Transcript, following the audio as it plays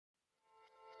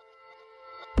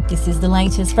This is the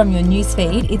latest from your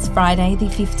newsfeed. It's Friday, the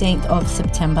 15th of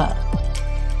September.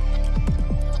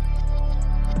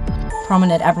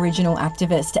 Prominent Aboriginal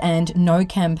activist and No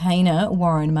campaigner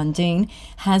Warren Mundine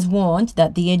has warned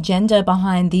that the agenda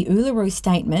behind the Uluru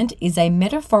Statement is a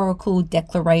metaphorical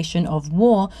declaration of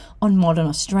war on modern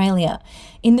Australia.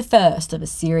 In the first of a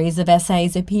series of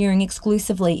essays appearing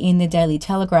exclusively in the Daily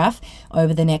Telegraph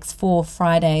over the next 4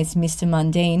 Fridays, Mr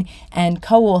Mundine and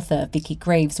co-author Vicky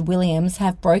Greaves-Williams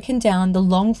have broken down the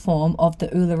long form of the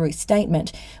Uluru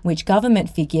Statement, which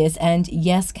government figures and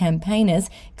Yes campaigners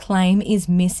claim is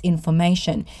misinformation.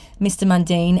 Mr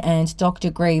Mundine and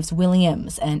Dr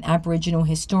Greaves-Williams, an Aboriginal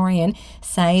historian,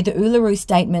 say the Uluru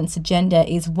Statement's agenda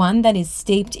is one that is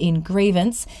steeped in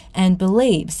grievance and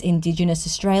believes Indigenous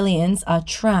Australians are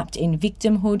trapped in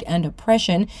victimhood and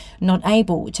oppression, not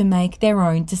able to make their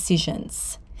own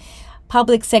decisions.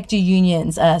 Public sector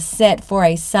unions are set for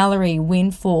a salary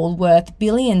windfall worth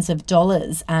billions of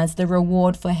dollars as the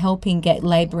reward for helping get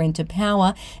Labor into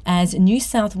power, as New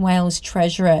South Wales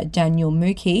Treasurer Daniel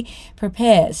Mookhey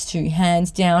prepares to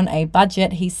hand down a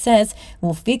budget he says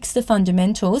will fix the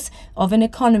fundamentals of an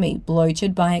economy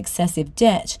bloated by excessive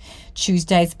debt.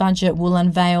 Tuesday's budget will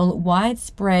unveil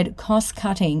widespread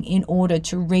cost-cutting in order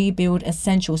to rebuild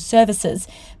essential services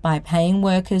by paying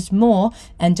workers more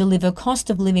and deliver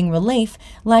cost-of-living relief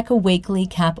like a weekly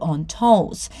cap on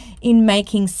tolls. In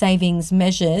making savings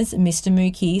measures, Mr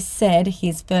Mookhey said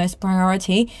his first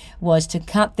priority was to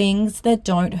cut things that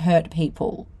don't hurt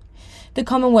people. The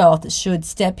Commonwealth should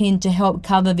step in to help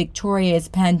cover Victoria's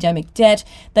pandemic debt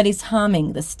that is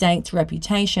harming the state's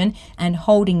reputation and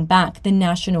holding back the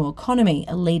national economy,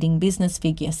 a leading business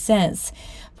figure says.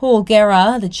 Paul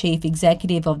Guerra, the chief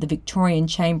executive of the Victorian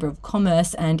Chamber of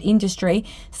Commerce and Industry,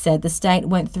 said the state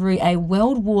went through a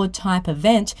World War-type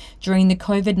event during the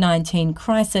COVID-19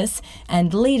 crisis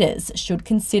and leaders should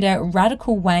consider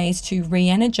radical ways to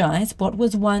re-energise what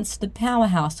was once the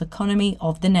powerhouse economy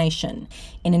of the nation.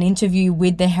 In an interview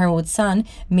with the Herald Sun,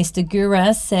 Mr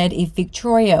Guerra said if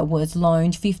Victoria was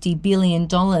loaned $50 billion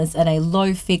at a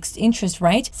low fixed interest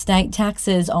rate, state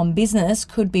taxes on business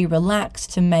could be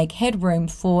relaxed to make headroom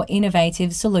for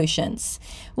innovative solutions.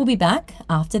 We'll be back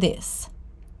after this.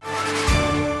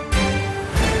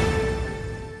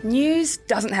 News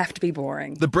doesn't have to be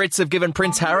boring. The Brits have given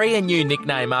Prince Harry a new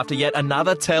nickname after yet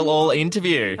another tell-all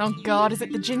interview. Oh God, is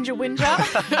it the Ginger Whinger?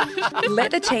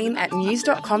 Let the team at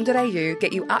news.com.au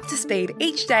get you up to speed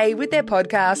each day with their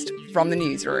podcast, From the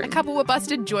Newsroom. A couple were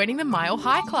busted joining the Mile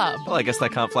High Club. Well, I guess they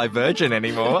can't play Virgin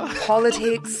anymore.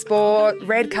 Politics, sport,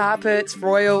 red carpets,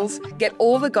 royals. Get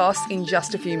all the goss in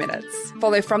just a few minutes.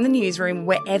 Follow From the Newsroom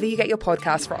wherever you get your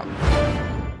podcast from.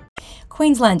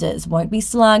 Queenslanders won't be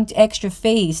slugged extra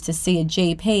fees to see a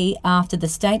GP after the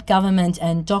state government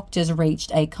and doctors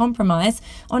reached a compromise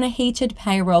on a heated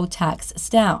payroll tax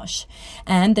stoush.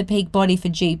 And the peak body for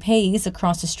GPs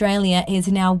across Australia is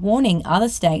now warning other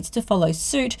states to follow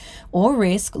suit or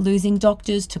risk losing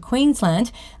doctors to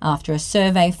Queensland after a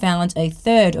survey found a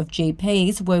third of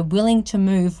GPs were willing to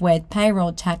move where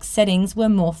payroll tax settings were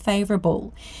more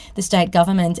favourable. The state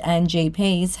government and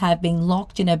GPs have been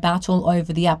locked in a battle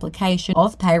over the application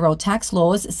of payroll tax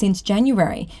laws since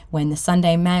January, when the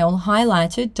Sunday Mail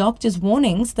highlighted doctors'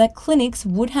 warnings that clinics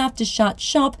would have to shut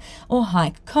shop or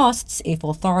hike costs if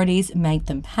authorities made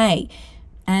them pay.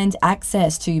 And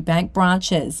access to bank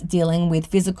branches dealing with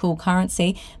physical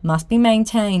currency must be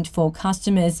maintained for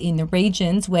customers in the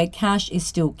regions where cash is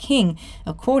still king,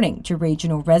 according to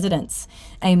regional residents.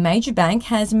 A major bank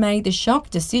has made the shock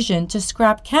decision to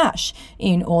scrap cash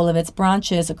in all of its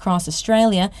branches across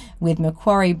Australia, with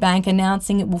Macquarie Bank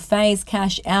announcing it will phase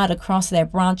cash out across their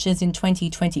branches in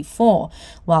 2024,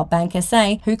 while Bank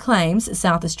SA, who claims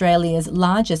South Australia's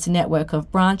largest network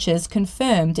of branches,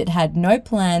 confirmed it had no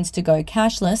plans to go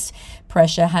cashless.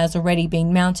 Pressure has already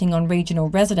been mounting on regional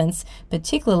residents,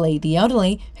 particularly the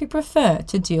elderly, who prefer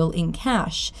to deal in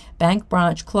cash. Bank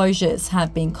branch closures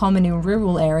have been common in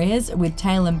rural areas, with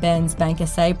Taylor Ben's Bank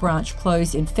SA branch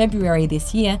closed in February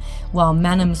this year, while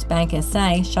Mannum's Bank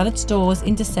SA shut its doors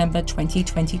in December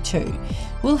 2022.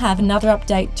 We'll have another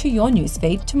update to your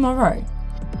newsfeed tomorrow.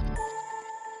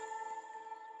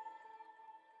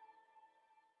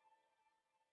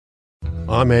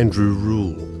 I'm Andrew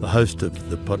Rule, the host of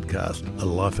the podcast A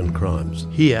Life and Crimes.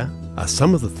 Here are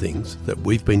some of the things that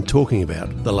we've been talking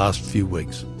about the last few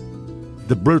weeks.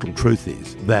 The brutal truth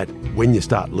is that when you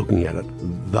start looking at it,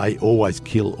 they always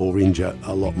kill or injure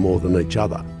a lot more than each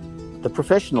other. The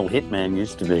professional hitman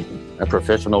used to be a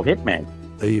professional hitman.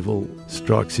 Evil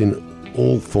strikes in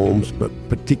all forms, but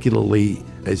particularly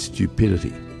as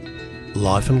stupidity.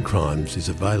 Life and Crimes is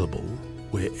available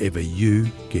wherever you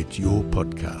get your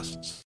podcasts.